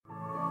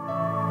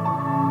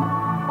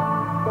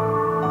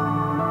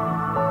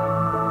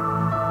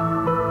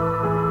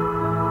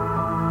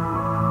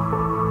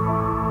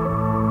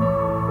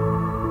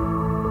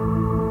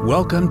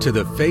Welcome to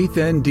the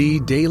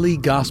FaithND Daily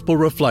Gospel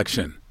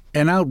Reflection,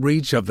 an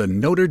outreach of the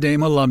Notre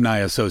Dame Alumni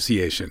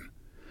Association.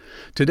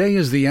 Today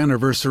is the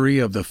anniversary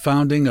of the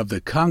founding of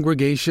the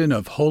Congregation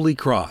of Holy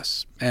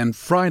Cross and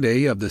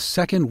Friday of the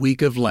second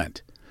week of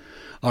Lent.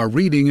 Our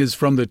reading is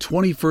from the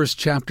 21st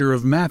chapter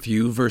of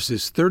Matthew,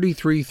 verses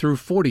 33 through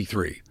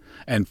 43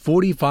 and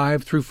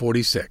 45 through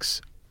 46.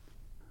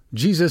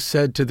 Jesus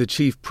said to the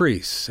chief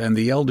priests and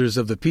the elders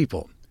of the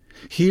people,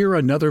 "Hear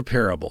another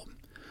parable.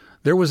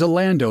 There was a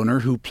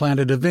landowner who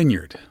planted a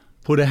vineyard,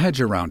 put a hedge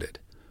around it,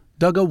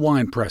 dug a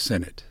winepress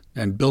in it,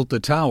 and built a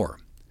tower.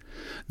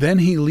 Then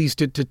he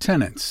leased it to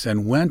tenants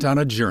and went on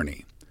a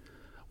journey.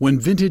 When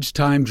vintage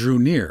time drew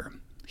near,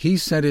 he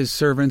sent his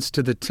servants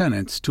to the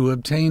tenants to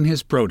obtain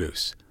his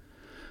produce.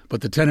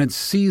 But the tenants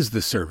seized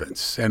the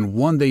servants, and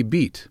one they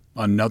beat,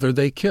 another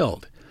they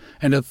killed,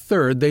 and a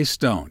third they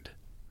stoned.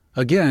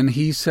 Again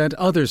he sent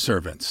other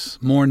servants,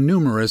 more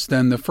numerous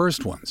than the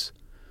first ones.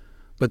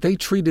 But they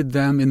treated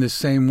them in the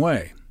same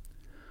way.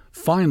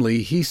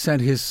 Finally he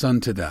sent his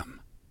son to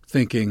them,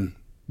 thinking,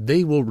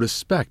 'They will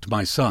respect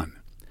my son.'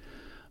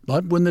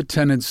 But when the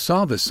tenants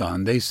saw the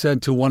son, they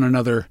said to one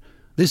another,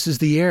 'This is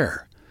the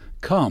heir.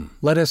 Come,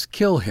 let us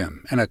kill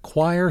him and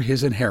acquire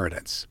his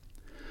inheritance.'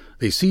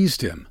 They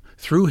seized him,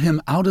 threw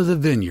him out of the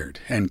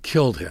vineyard, and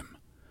killed him.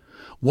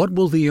 What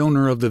will the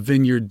owner of the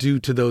vineyard do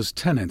to those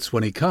tenants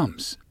when he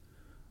comes?"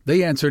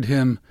 They answered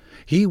him,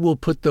 "He will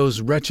put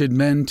those wretched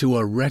men to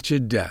a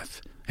wretched death,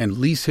 and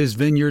lease his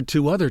vineyard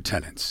to other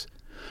tenants,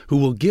 who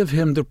will give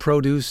him the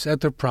produce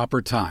at the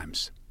proper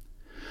times."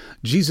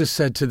 Jesus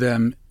said to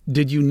them,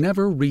 "Did you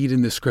never read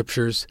in the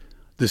Scriptures,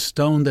 'The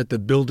stone that the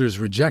builders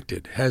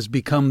rejected has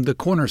become the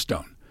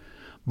cornerstone.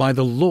 By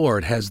the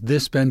Lord has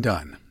this been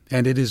done,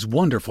 and it is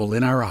wonderful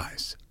in our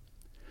eyes.'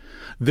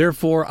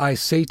 Therefore I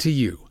say to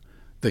you,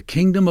 the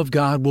kingdom of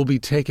God will be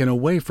taken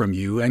away from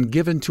you and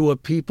given to a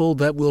people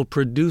that will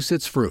produce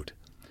its fruit."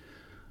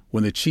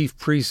 When the chief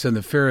priests and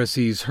the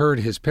Pharisees heard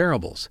his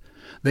parables,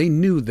 they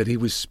knew that he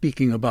was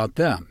speaking about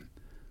them.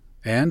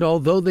 And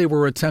although they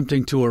were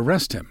attempting to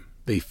arrest him,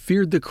 they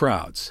feared the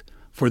crowds,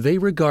 for they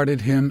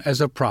regarded him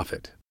as a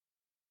prophet.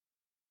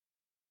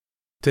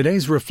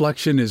 Today's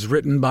reflection is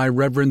written by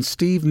Reverend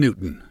Steve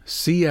Newton,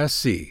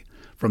 CSC,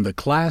 from the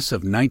class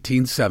of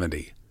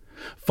 1970.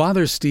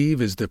 Father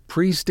Steve is the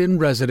priest in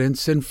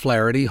residence in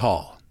Flaherty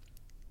Hall.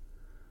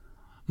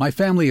 My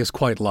family is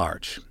quite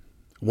large.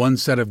 One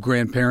set of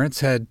grandparents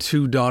had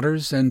 2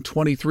 daughters and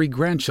 23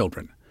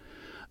 grandchildren.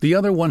 The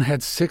other one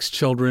had 6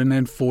 children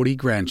and 40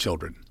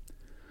 grandchildren.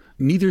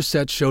 Neither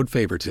set showed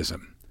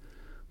favoritism.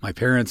 My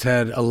parents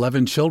had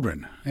 11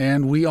 children,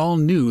 and we all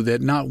knew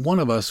that not one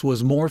of us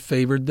was more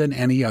favored than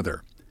any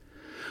other.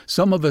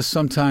 Some of us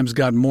sometimes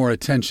got more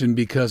attention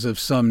because of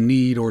some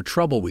need or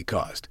trouble we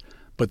caused,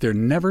 but there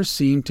never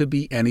seemed to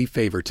be any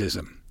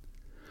favoritism.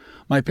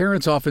 My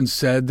parents often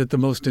said that the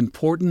most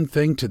important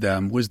thing to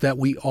them was that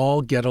we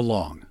all get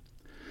along.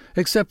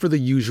 Except for the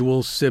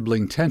usual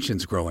sibling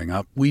tensions growing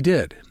up, we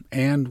did,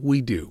 and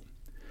we do.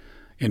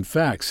 In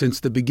fact, since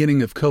the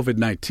beginning of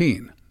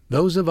COVID-19,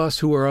 those of us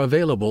who are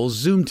available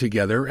Zoom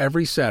together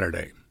every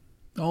Saturday,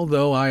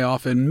 although I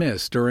often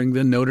miss during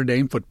the Notre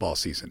Dame football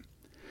season.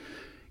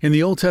 In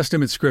the Old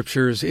Testament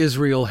scriptures,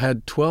 Israel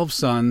had 12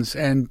 sons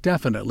and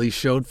definitely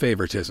showed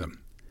favoritism.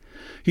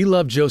 He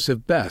loved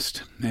Joseph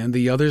best, and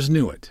the others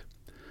knew it.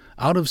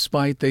 Out of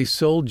spite, they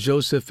sold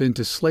Joseph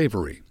into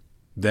slavery.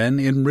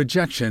 Then, in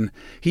rejection,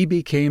 he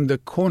became the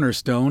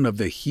cornerstone of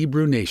the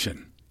Hebrew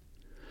nation.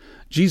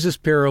 Jesus'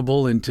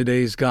 parable in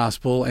today's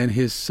gospel and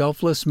his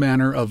selfless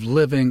manner of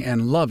living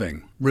and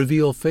loving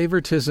reveal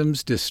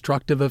favoritism's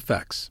destructive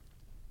effects.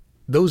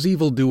 Those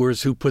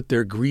evildoers who put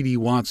their greedy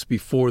wants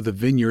before the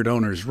vineyard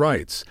owner's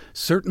rights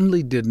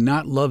certainly did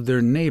not love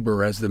their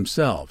neighbor as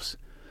themselves.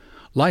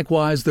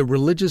 Likewise, the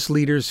religious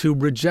leaders who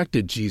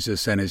rejected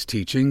Jesus and his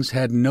teachings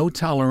had no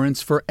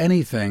tolerance for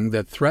anything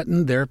that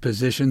threatened their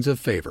positions of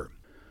favor.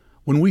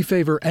 When we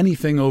favor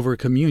anything over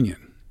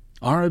communion,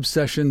 our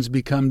obsessions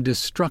become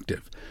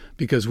destructive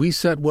because we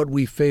set what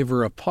we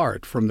favor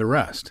apart from the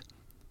rest,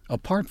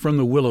 apart from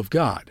the will of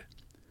God.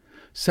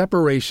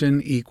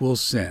 Separation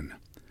equals sin.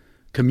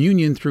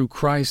 Communion through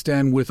Christ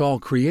and with all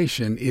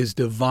creation is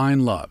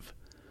divine love.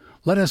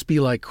 Let us be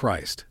like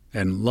Christ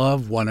and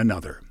love one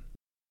another.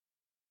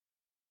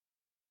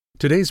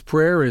 Today's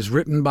prayer is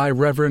written by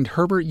Reverend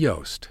Herbert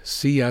Yost,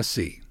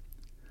 CSC.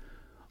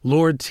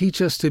 Lord,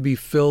 teach us to be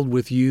filled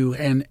with you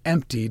and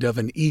emptied of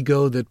an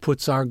ego that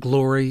puts our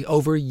glory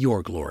over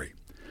your glory.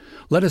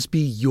 Let us be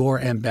your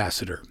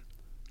ambassador.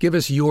 Give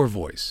us your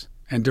voice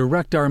and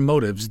direct our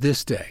motives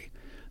this day,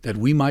 that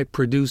we might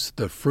produce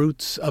the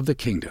fruits of the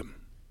kingdom.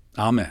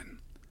 Amen.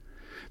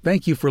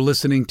 Thank you for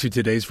listening to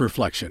today's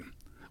reflection.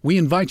 We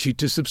invite you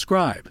to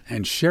subscribe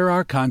and share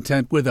our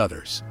content with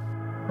others.